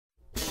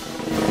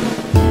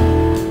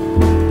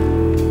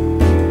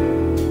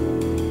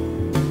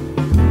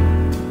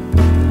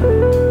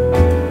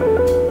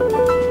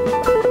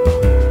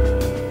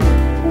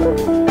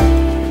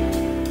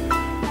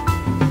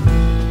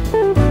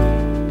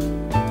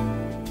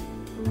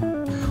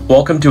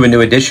Welcome to a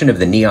new edition of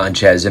the Neon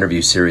Jazz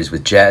interview series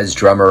with jazz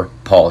drummer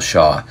Paul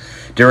Shaw.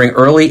 During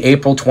early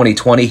April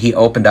 2020, he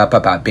opened up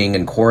about being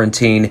in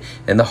quarantine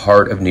in the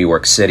heart of New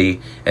York City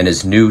and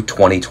his new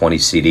 2020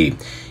 CD.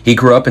 He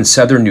grew up in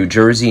southern New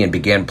Jersey and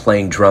began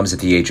playing drums at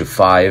the age of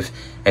 5,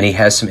 and he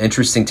has some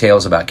interesting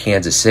tales about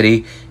Kansas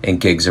City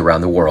and gigs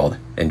around the world.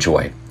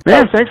 Enjoy.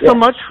 Man, thanks so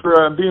much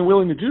for being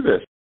willing to do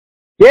this.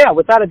 Yeah,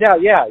 without a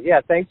doubt.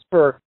 Yeah. Thanks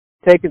for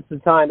taking some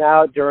time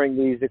out during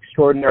these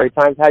extraordinary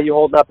times. How you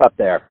holding up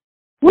there?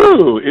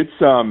 Woo!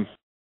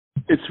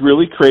 It's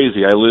really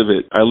crazy. I live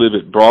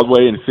at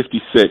Broadway and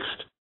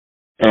 56th,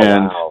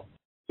 and wow.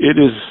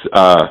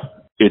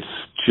 It's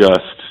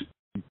just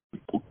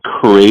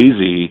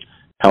crazy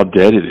how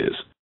dead it is.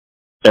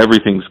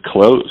 Everything's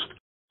closed,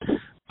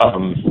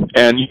 and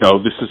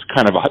this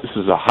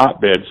is a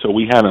hotbed. So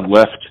we haven't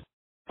left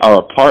our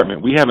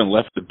apartment. We haven't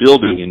left the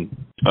building in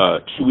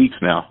 2 weeks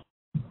now.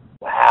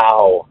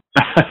 Wow,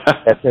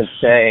 that's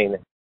insane.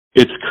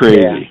 It's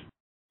crazy.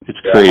 Yeah. It's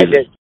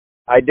crazy.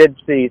 I did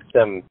see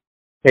some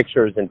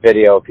pictures and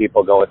video of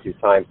people going through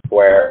Times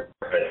Square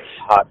and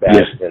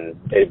hotbeds, and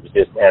it was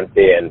just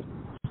empty, and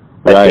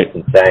that's just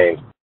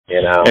insane.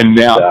 And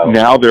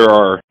now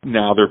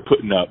they're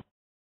putting up.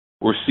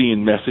 We're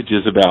seeing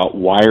messages about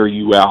why are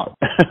you out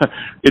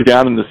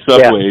down in the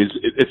subways.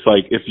 Yeah. It's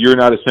like, if you're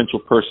not essential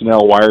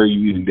personnel, why are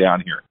you even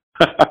down here?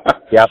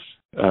 Yep.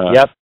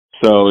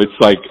 So it's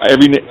like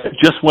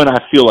just when I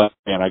feel like,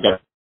 man, I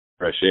got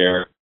fresh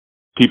air,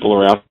 people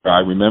are out there. I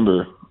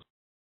remember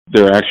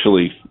they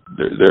really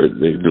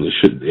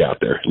shouldn't be out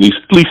there. At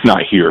least not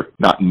here,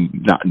 not in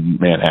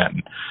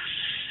Manhattan.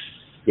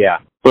 Yeah.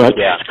 But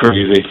it's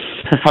crazy.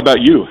 How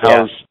about you?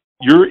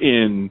 You're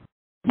in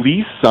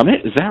Lee's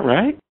Summit, is that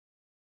right?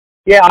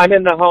 Yeah, I'm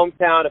in the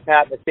hometown of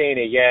Pat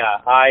Metheny. Yeah,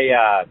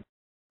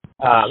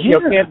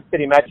 Kansas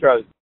City Metro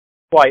is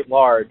quite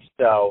large,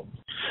 so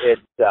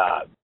it's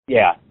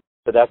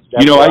So that's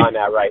where I'm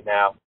at right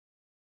now.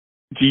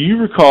 Do you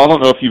recall? I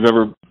don't know if you've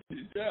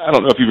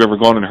ever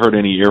gone and heard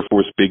any Air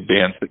Force big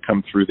bands that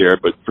come through there,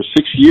 but for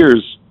 6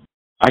 years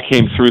I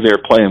came through there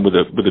playing with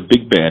a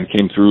big band.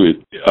 Came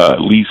through at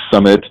Lee's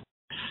Summit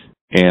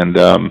and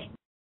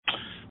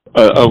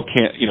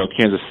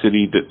Kansas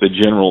City, the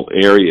general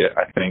area,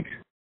 I think,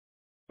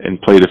 and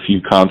played a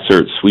few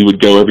concerts. We would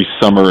go every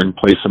summer and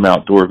play some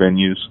outdoor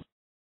venues.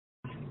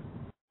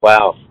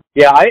 Wow.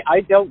 Yeah,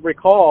 I don't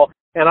recall,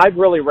 and I've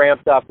really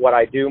ramped up what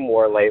I do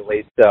more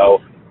lately, so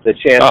the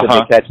chance of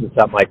me catching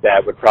something like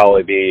that would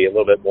probably be a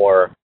little bit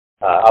more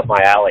up my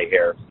alley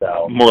here.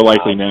 So more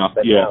likely now.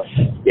 Yeah.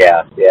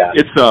 Yeah.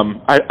 It's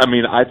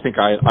I think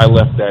I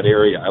left that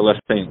area. I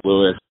left St.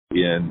 Louis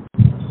in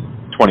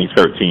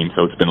 2013,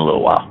 so it's been a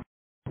little while.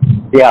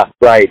 Yeah.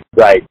 Right.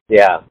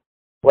 Yeah.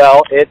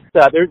 Well, it's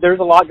there's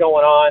a lot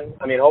going on.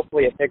 I mean,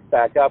 hopefully it picks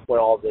back up when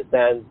all of this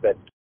ends. But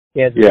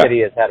Kansas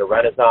City has had a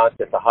renaissance.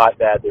 It's a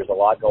hotbed. There's a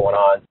lot going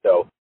on.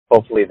 So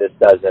hopefully this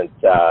doesn't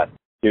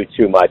do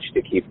too much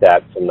to keep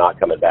that from not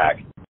coming back.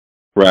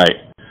 Right.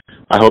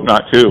 I hope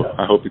not too.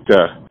 I hope it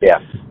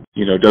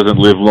doesn't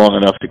live long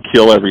enough to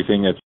kill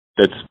everything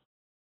that's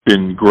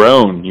been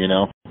grown.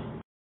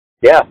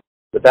 Yeah,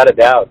 without a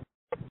doubt.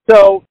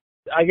 So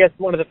I guess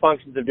one of the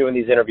functions of doing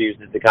these interviews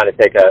is to kind of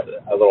take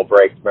a little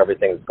break from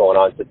everything that's going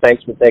on. So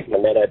thanks for taking a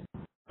minute.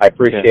 I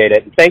appreciate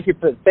it. And thank you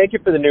for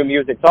the new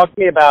music. Talk to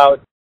me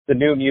about the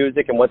new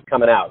music and what's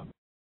coming out.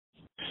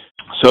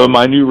 So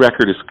my new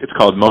record it's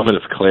called Moment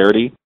of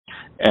Clarity,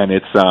 and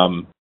it's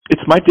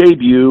my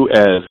debut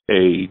as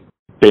a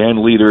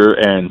band leader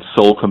and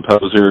soul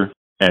composer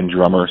and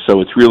drummer.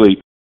 So it's really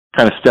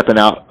kind of stepping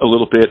out a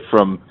little bit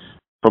from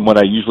what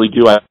I usually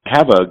do. I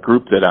have a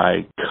group that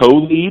I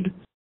co-lead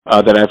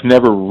that I've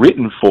never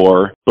written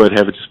for, but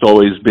have just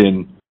always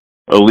been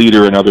a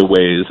leader in other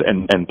ways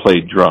and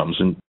played drums.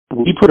 And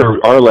we put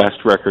our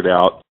last record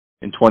out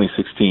in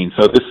 2016.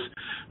 So this,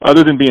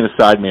 other than being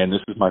a sideman,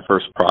 this is my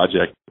first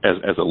project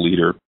as a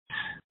leader.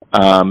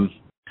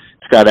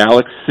 It's got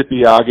Alex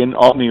Sipiagin,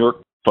 all New York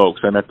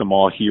folks. I met them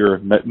all here,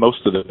 met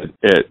most of them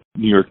at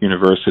New York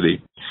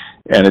University.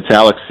 And it's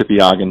Alex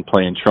Sipiagin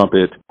playing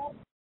trumpet,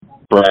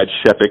 Brad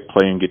Shepik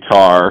playing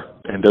guitar,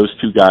 and those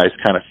two guys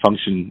kind of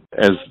function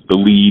as the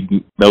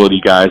lead melody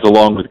guys,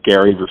 along with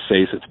Gary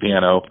Versace at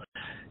piano,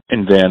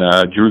 and then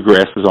Drew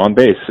Grass is on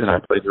bass, and I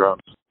play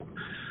drums.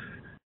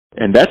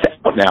 And that's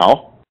out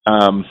now.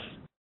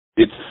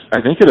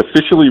 I think it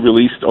officially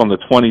released on the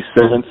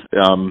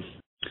 27th,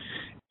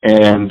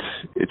 and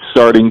it's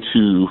starting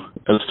to.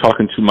 I was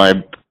talking to my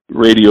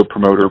radio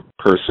promoter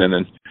person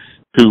and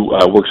who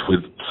works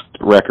with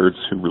records,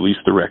 who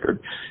released the record,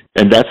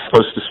 and that's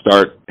supposed to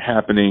start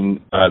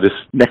happening this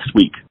next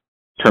week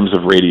in terms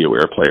of radio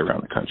airplay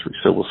around the country.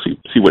 So we'll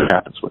see what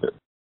happens with it.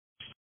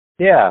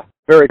 Yeah,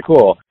 very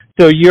cool.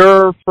 So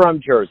you're from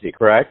Jersey,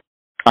 correct?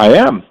 I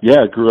am.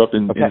 Yeah, I grew up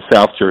in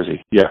South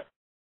Jersey. Yeah.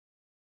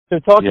 So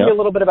talk to me a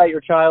little bit about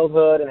your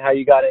childhood and how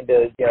you got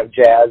into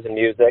jazz and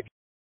music.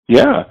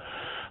 Yeah.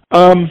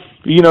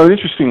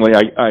 Interestingly,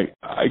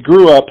 I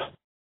grew up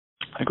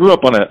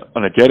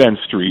on a dead end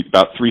street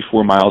about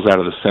 3-4 miles out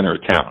of the center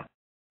of town,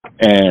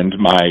 And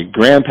my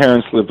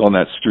grandparents lived on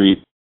that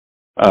street.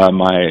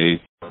 My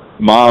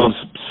mom's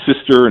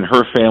sister and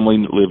her family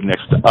lived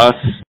next to us.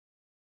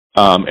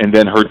 And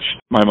then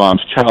my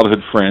mom's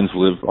childhood friends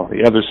lived on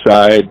the other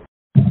side.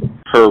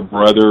 Her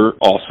brother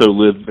also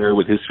lived there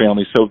with his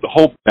family. So the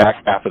whole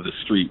back half of the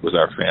street was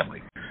our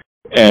family.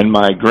 And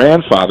my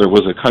grandfather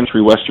was a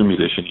country western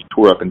musician. He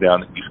toured up and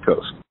down the East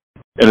Coast.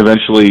 And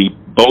eventually,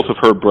 both of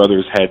her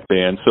brothers had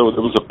bands. So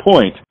there was a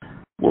point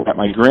where at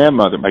my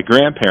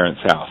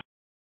grandparents' house,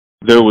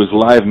 there was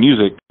live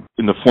music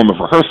in the form of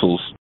rehearsals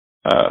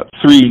 4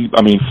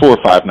 or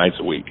 5 nights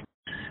a week.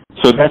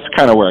 So that's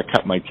kind of where I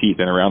cut my teeth.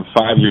 And around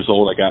 5 years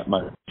old, I got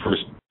my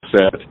first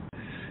set.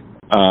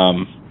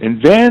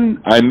 And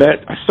then I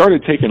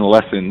started taking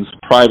lessons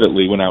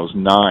privately when I was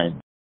 9.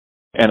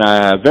 And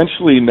I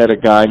eventually met a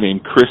guy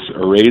named Chris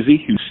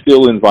Arezi, who's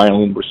still in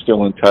violin. We're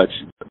still in touch.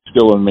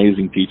 Still an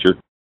amazing teacher.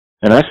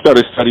 And I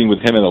started studying with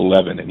him at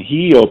 11. And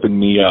he opened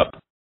me up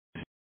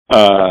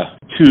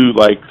to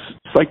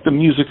it's like the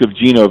music of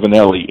Gino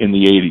Vanelli in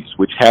the 80s,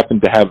 which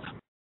happened to have,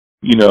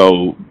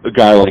 a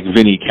guy like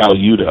Vinnie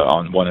Colaiuta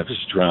on one of his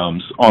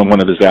drums, on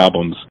one of his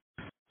albums.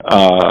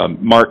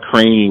 Mark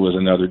Craney was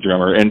another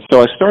drummer. And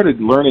so I started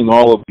learning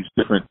all of these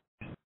different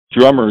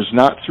drummers,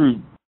 not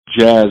through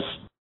jazz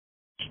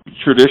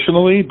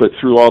traditionally, but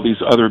through all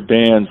these other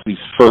bands, these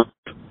folk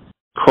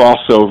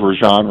crossover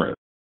genres.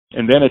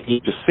 And then at the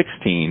age of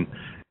 16,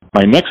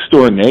 my next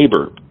door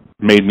neighbor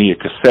made me a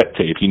cassette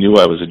tape. He knew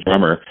I was a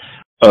drummer,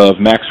 of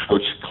Max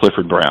Roach,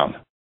 Clifford Brown.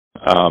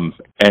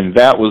 And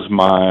that was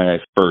my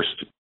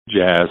first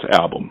jazz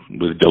album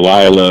with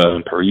Delilah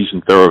and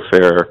Parisian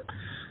Thoroughfare,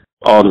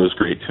 all those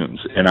great tunes.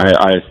 And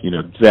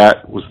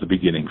that was the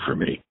beginning for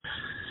me.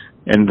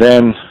 And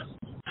then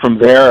from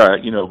there,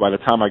 by the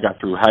time I got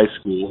through high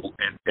school,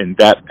 and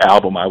that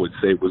album I would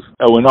say was,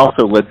 and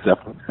also Led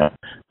Zeppelin.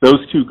 Those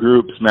two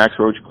groups, Max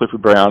Roach,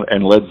 Clifford Brown,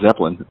 and Led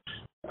Zeppelin,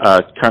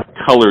 kind of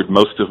colored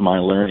most of my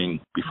learning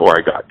before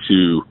I got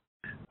to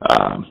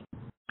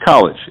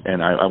college.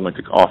 And I went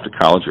off to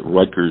college at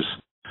Rutgers,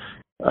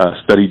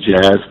 studied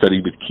jazz,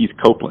 studied with Keith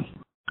Copeland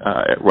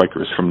at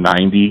Rutgers from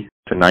 90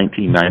 to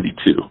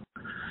 1992.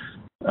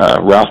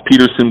 Ralph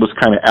Peterson was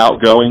kind of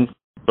outgoing,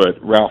 but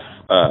Ralph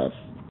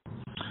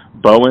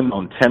Bowen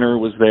on tenor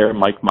was there.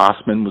 Mike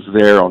Mossman was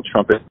there on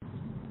trumpet,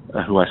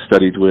 who I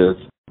studied with.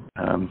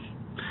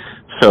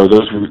 So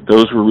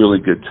those were really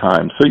good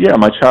times. So yeah,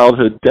 my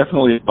childhood,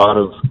 definitely a lot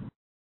of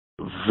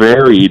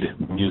varied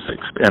music,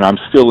 and I'm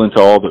still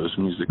into all those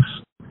musics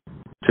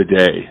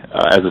today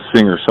as a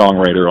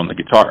singer-songwriter on the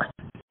guitar.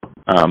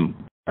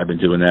 I've been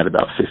doing that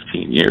about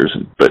 15 years,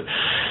 but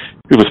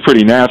it was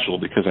pretty natural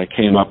because I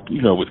came up,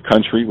 with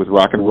country, with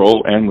rock and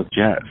roll, and with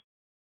jazz.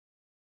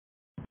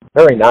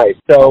 Very nice.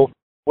 So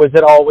was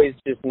it always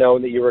just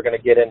known that you were going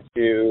to get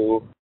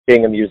into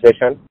being a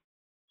musician?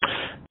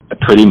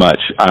 Pretty much.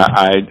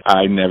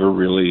 I never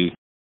really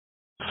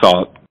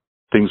thought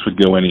things would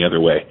go any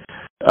other way.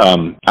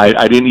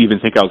 I didn't even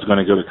think I was going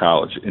to go to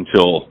college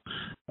until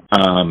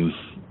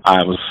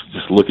I was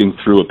just looking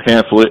through a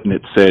pamphlet and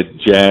it said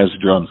jazz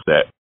drum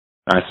set.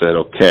 I said,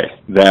 okay,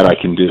 that I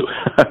can do.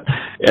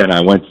 And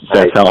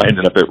that's how I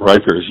ended up at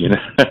Rutgers,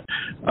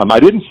 I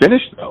didn't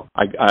finish, though.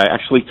 I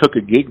actually took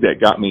a gig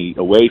that got me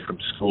away from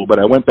school, but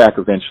I went back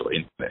eventually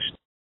and finished.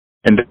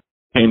 And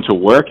came to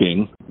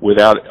working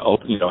without,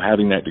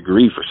 having that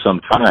degree for some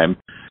time.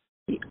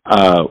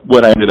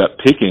 What I ended up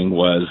picking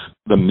was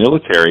the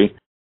military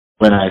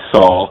when I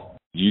saw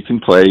you can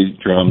play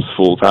drums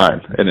full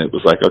time. And it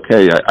was like,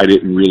 okay, I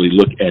didn't really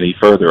look any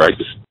further.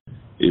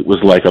 It was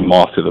like a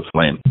moth to the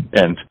flame.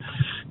 And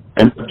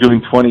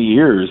doing 20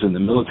 years in the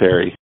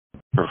military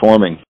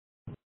performing.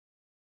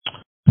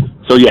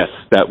 So yes,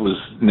 there was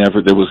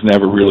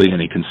never really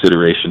any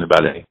consideration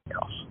about anything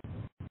else.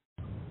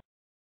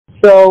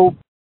 So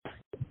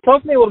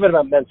talk to me a little bit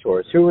about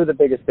mentors. Who were the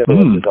biggest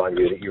influences on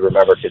you that you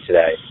remember to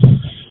today?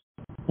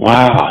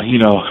 Wow,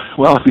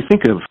 well, if you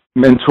think of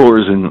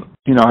mentors, and,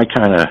 I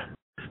kind of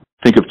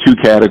think of two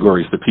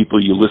categories: the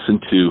people you listen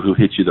to who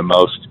hit you the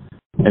most,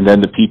 and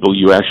then the people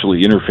you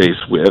actually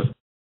interface with,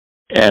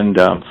 and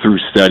through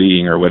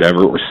studying or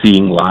whatever, or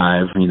seeing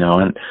live,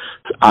 And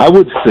I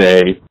would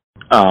say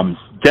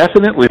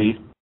definitely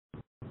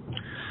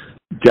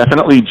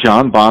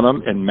John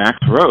Bonham and Max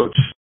Roach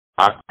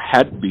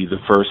had to be the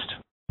first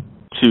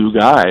two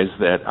guys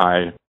that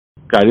I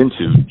got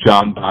into.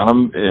 John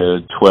Bonham,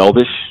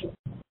 12-ish,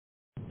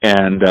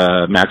 and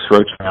Max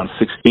Roach around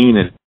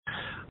 16.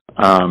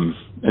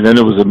 And then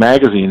there was a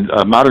magazine,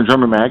 a Modern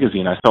Drummer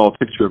magazine. I saw a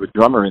picture of a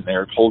drummer in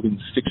there holding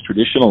sticks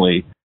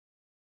traditionally,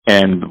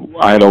 and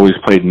I had always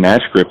played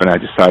match grip, and I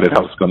decided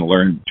I was going to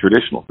learn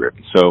traditional grip.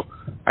 So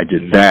I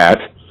did that.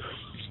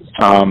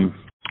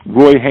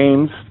 Roy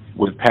Haynes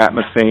with Pat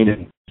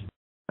Metheny,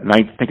 I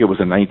think it was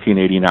a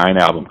 1989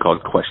 album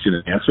called Question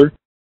and Answer.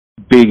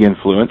 Big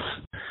influence.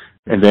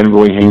 And then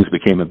Roy Haynes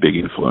became a big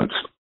influence.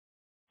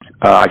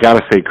 I got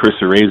to say Chris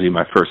Arezi,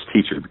 my first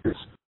teacher, because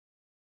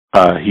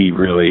he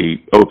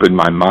really opened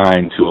my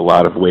mind to a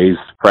lot of ways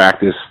to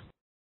practice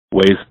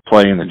ways of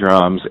playing the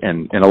drums,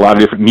 and a lot of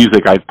different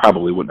music I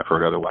probably wouldn't have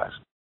heard otherwise.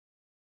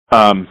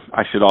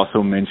 I should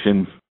also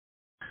mention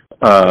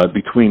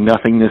Between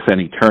Nothingness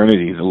and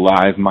Eternity, the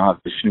live Mod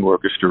Vishnu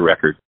Orchestra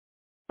record.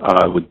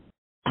 It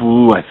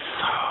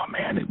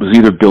was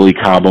either Billy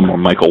Cobham or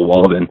Michael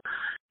Walden.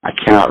 I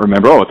cannot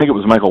remember. I think it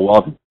was Michael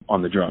Walden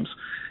on the drums.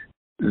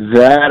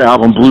 That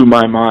album blew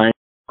my mind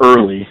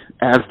early,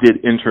 as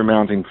did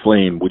Intermounting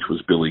Flame, which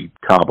was Billy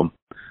Cobham.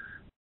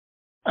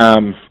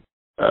 A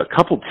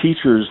couple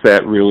teachers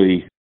that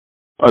really,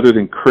 other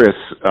than Chris,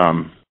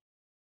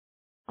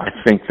 I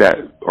think that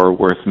are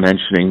worth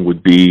mentioning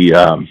would be,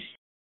 I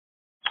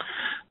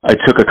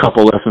took a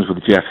couple lessons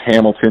with Jeff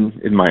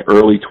Hamilton in my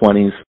early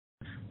 20s,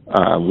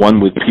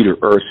 one with Peter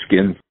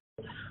Erskine,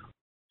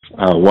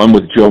 one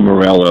with Joe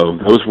Morello.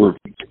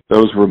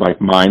 Those were like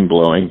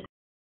mind-blowing.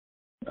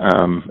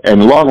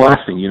 And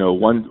long-lasting,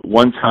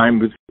 one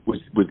time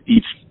with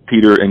each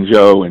Peter and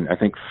Joe, and I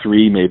think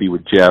 3 maybe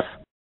with Jeff.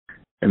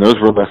 And those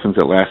were lessons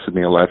that lasted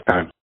me a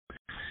lifetime.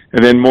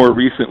 And then more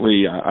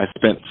recently, I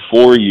spent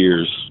 4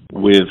 years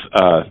with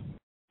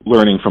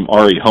learning from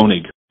Ari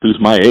Honig, who's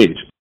my age,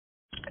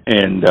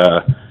 and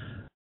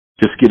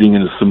just getting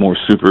into some more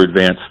super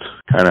advanced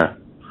kind of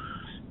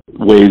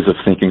ways of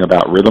thinking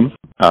about rhythm,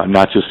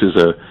 not just as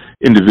a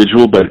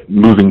individual, but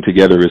moving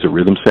together as a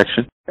rhythm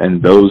section.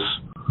 And those,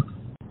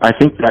 I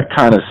think that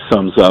kind of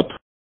sums up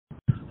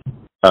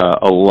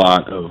a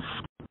lot of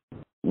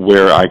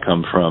where I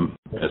come from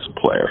as a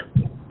player.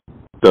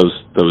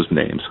 Those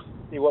names.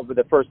 See, what was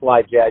the first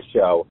live jazz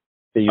show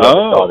that you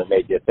ever saw that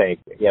made you think,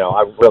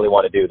 I really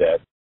want to do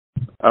this?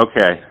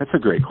 Okay, that's a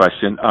great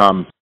question.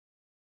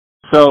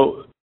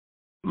 So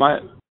my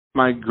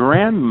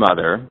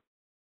grandmother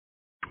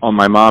on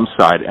my mom's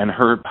side and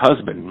her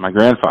husband, my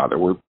grandfather,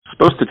 were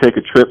supposed to take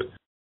a trip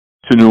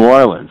to New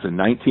Orleans in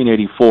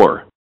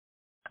 1984.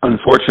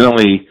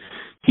 Unfortunately,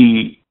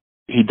 he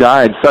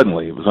died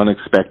suddenly. It was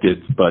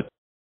unexpected, but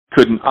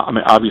couldn't. I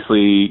mean,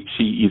 obviously,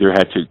 she either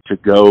had to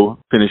go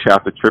finish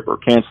out the trip or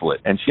cancel it,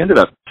 and she ended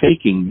up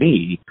taking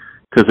me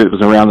because it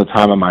was around the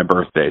time of my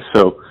birthday.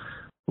 So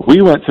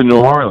we went to New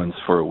Orleans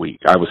for a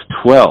week. I was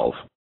 12,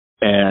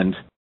 and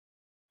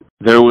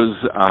there was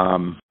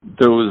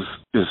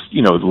just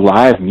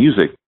live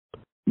music,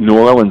 New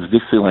Orleans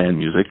Dixieland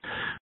music,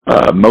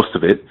 most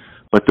of it,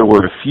 but there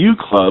were a few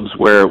clubs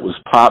where it was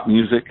pop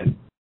music, and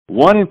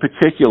one in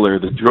particular,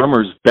 the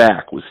drummer's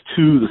back was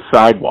to the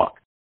sidewalk,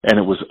 and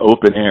it was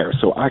open air,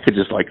 so I could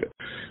just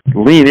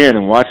lean in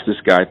and watch this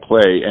guy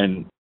play,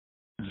 and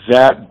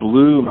that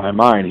blew my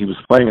mind. He was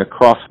playing a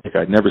cross stick.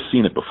 I'd never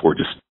seen it before,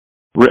 just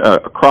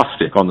a cross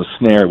stick on the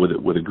snare with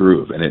a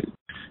groove, and it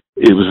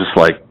was just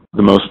like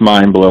the most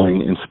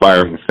mind-blowing,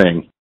 inspiring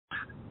thing.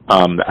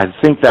 I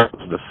think that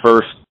was the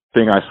first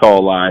thing I saw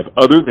live,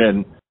 other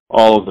than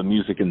all of the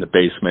music in the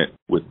basement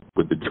with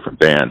the different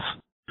bands.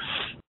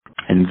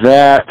 And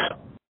that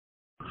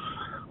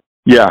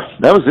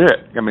was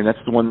it. I mean,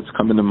 that's the one that's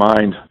coming to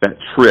mind, that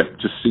trip,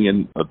 just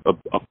seeing a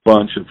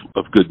bunch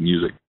of good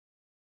music.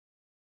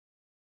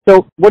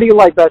 So what do you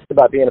like best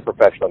about being a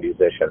professional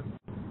musician?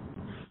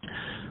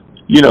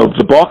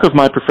 The bulk of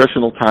my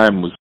professional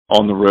time was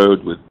on the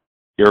road with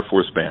Air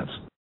Force bands.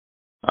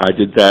 I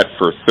did that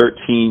for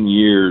 13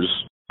 years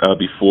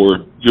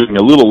before doing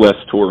a little less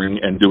touring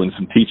and doing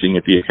some teaching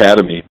at the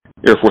Academy,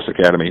 Air Force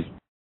Academy,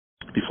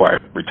 before I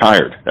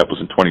retired. That was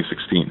in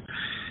 2016.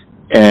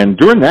 And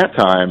during that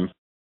time,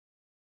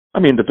 I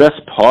mean, the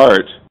best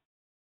part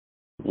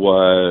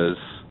was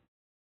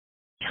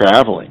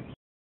traveling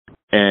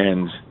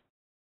and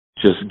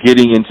just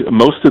getting into,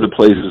 most of the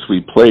places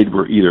we played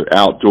were either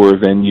outdoor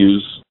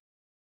venues,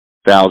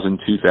 1,000,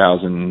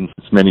 2,000,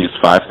 as many as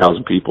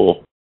 5,000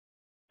 people,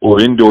 or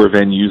indoor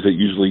venues that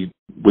usually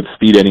would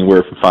seat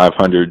anywhere from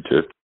 500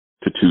 to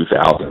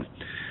 2,000.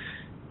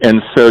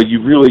 And so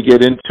you really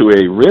get into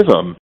a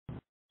rhythm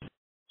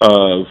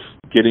of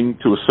getting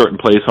to a certain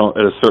place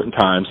at a certain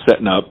time,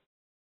 setting up,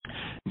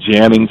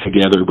 jamming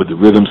together with the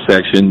rhythm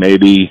section,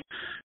 maybe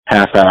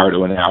half hour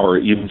to an hour,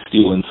 even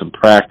stealing some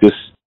practice,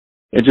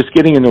 and just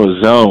getting into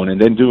a zone and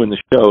then doing the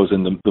shows.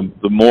 And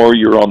the more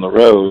you're on the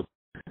road,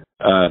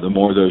 the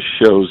more those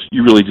shows,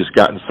 you really just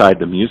got inside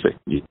the music,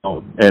 And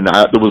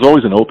there was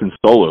always an open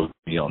solo to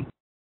me on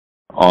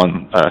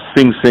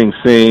Sing, Sing,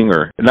 Sing,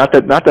 or not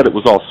that it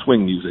was all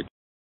swing music.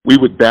 We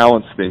would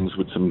balance things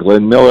with some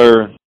Glenn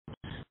Miller,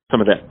 some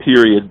of that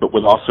period, but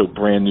with also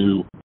brand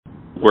new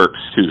works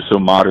too, so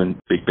modern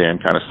big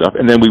band kind of stuff.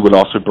 And then we would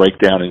also break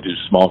down and do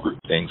small group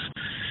things.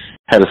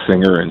 Had a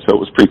singer, and so it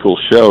was a pretty cool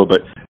show.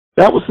 But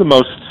that was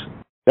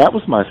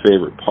my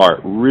favorite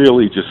part.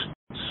 Really, just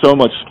so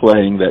much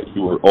playing that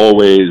you were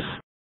always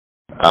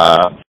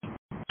I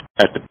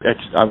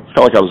felt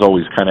like I was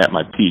always kind of at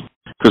my peak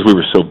because we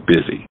were so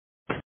busy.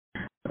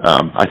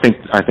 I think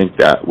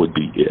that would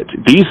be it.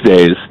 These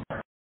days,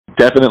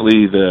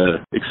 definitely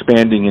the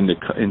expanding into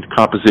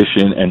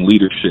composition and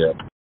leadership,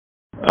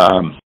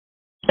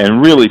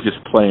 and really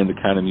just playing the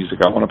kind of music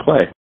I want to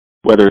play,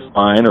 whether it's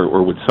mine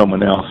or with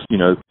someone else.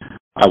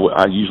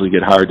 I usually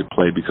get hired to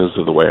play because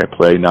of the way I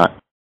play, not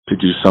to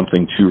do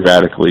something too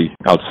radically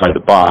outside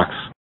the box.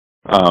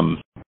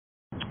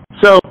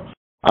 So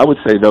I would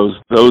say those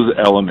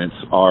elements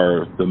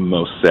are the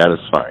most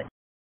satisfying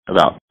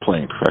about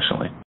playing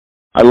professionally.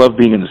 I love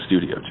being in the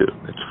studio too.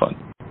 It's fun.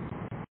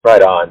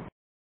 Right on.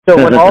 So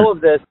when all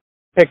of this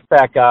picks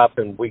back up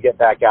and we get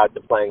back out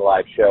to playing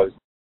live shows,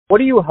 what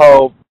do you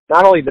hope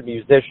not only the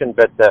musician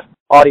but the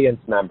audience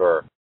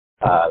member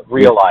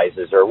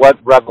realizes, or what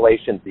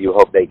revelations do you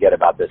hope they get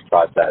about this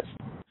process?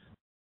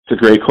 It's a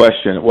great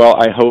question. Well,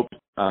 I hope,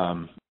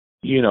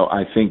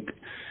 I think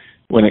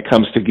when it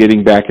comes to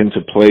getting back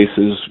into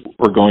places,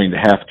 we're going to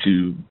have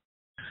to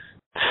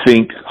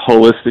think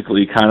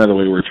holistically, kind of the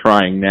way we're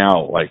trying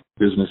now. Like,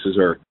 businesses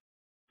are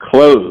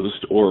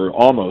closed or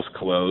almost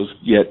closed,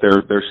 yet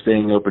they're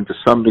staying open to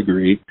some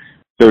degree.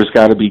 There's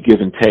got to be give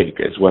and take,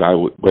 is what I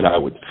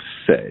would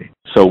say.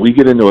 So we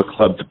get into a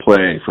club to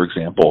play, for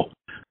example.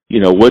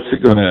 What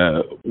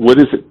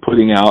is it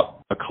putting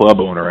out a club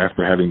owner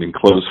after having been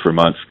closed for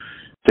months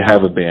to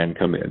have a band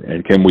come in?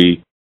 And can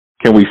we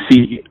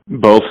see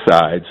both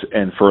sides?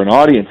 And for an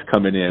audience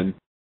coming in,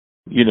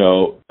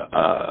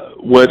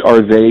 what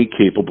are they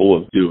capable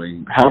of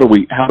doing? How do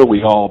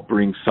we all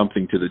bring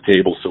something to the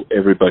table so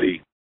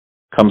everybody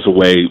comes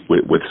away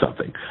with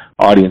something?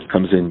 Audience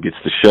comes in, gets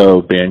the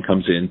show, band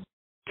comes in.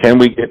 Can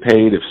we get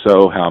paid? If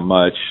so, how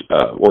much?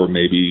 Or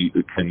maybe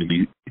can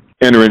we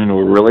enter into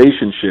a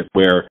relationship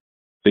where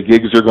the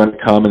gigs are going to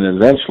come and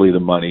eventually the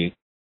money?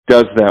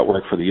 Does that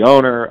work for the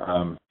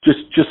owner?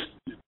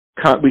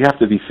 We have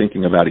to be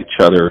thinking about each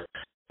other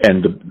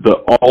and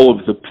all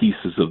of the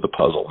pieces of the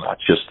puzzle, not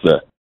just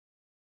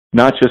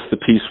the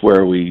piece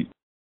where we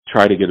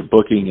try to get a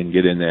booking and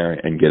get in there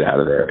and get out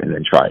of there and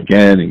then try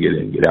again and get in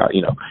and get out.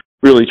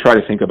 Really try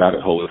to think about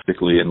it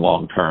holistically and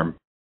long term.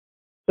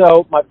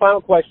 So my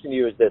final question to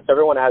you is this.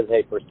 Everyone has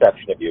a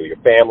perception of you, your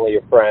family,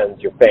 your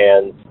friends, your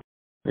fans.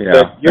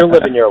 Yeah. You're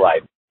living your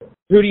life.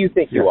 Who do you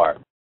think you are?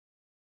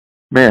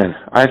 Man,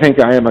 I think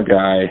I am a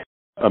guy,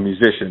 a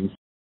musician,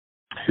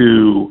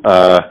 who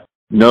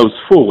knows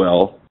full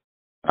well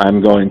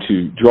I'm going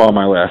to draw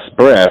my last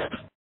breath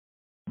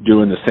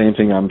doing the same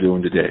thing I'm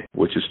doing today,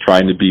 which is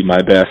trying to be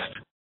my best,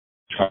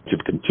 trying to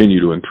continue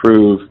to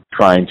improve,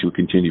 trying to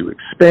continue to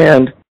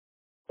expand,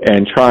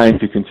 and trying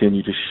to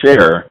continue to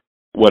share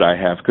what I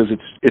have, because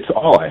it's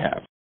all I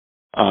have.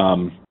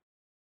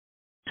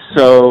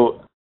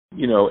 So,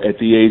 at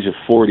the age of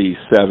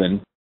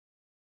 47,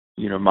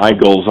 my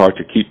goals are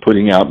to keep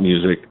putting out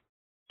music,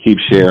 keep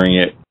sharing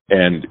it,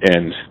 and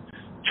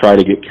try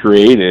to get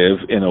creative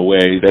in a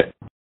way that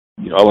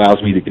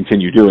allows me to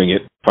continue doing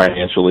it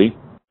financially,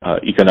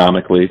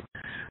 economically.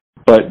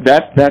 But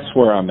that's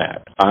where I'm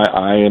at.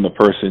 I am a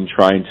person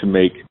trying to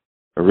make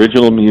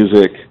original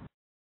music,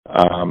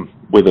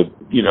 with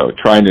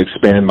trying to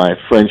expand my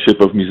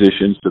friendship of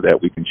musicians so that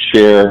we can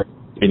share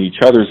in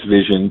each other's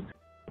vision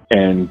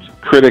and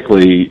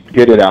critically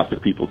get it out to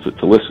people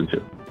to listen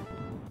to.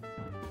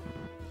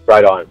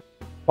 Right on.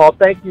 Paul,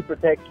 thank you for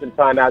taking some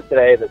time out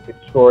today, this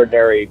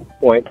extraordinary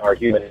point in our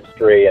human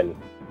history, and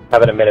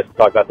having a minute to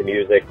talk about the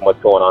music and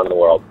what's going on in the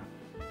world.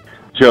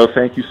 Joe,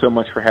 thank you so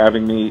much for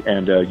having me,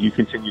 and you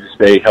continue to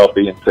stay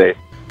healthy and safe.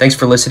 Thanks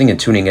for listening and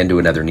tuning in to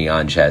another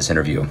Neon Jazz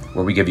interview,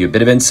 where we give you a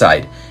bit of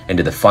insight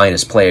into the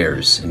finest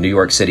players in New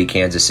York City,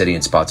 Kansas City,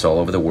 and spots all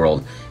over the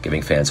world,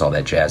 giving fans all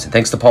that jazz. And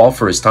thanks to Paul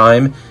for his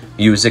time,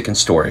 music, and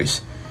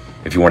stories.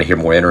 If you want to hear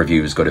more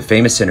interviews, go to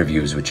Famous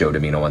Interviews with Joe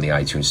Domino on the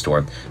iTunes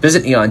Store.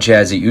 Visit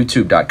neonjazz at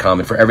youtube.com,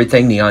 and for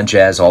everything Neon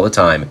Jazz all the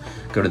time,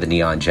 go to the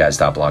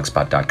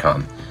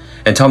neonjazz.blogspot.com.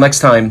 Until next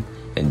time,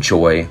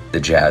 enjoy the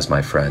jazz,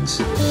 my friends.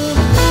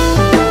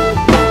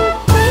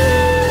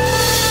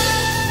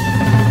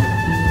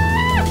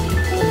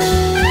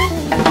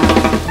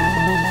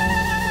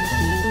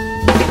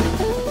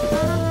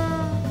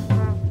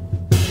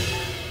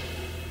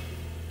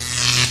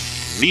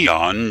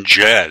 Neon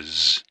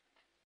Jazz.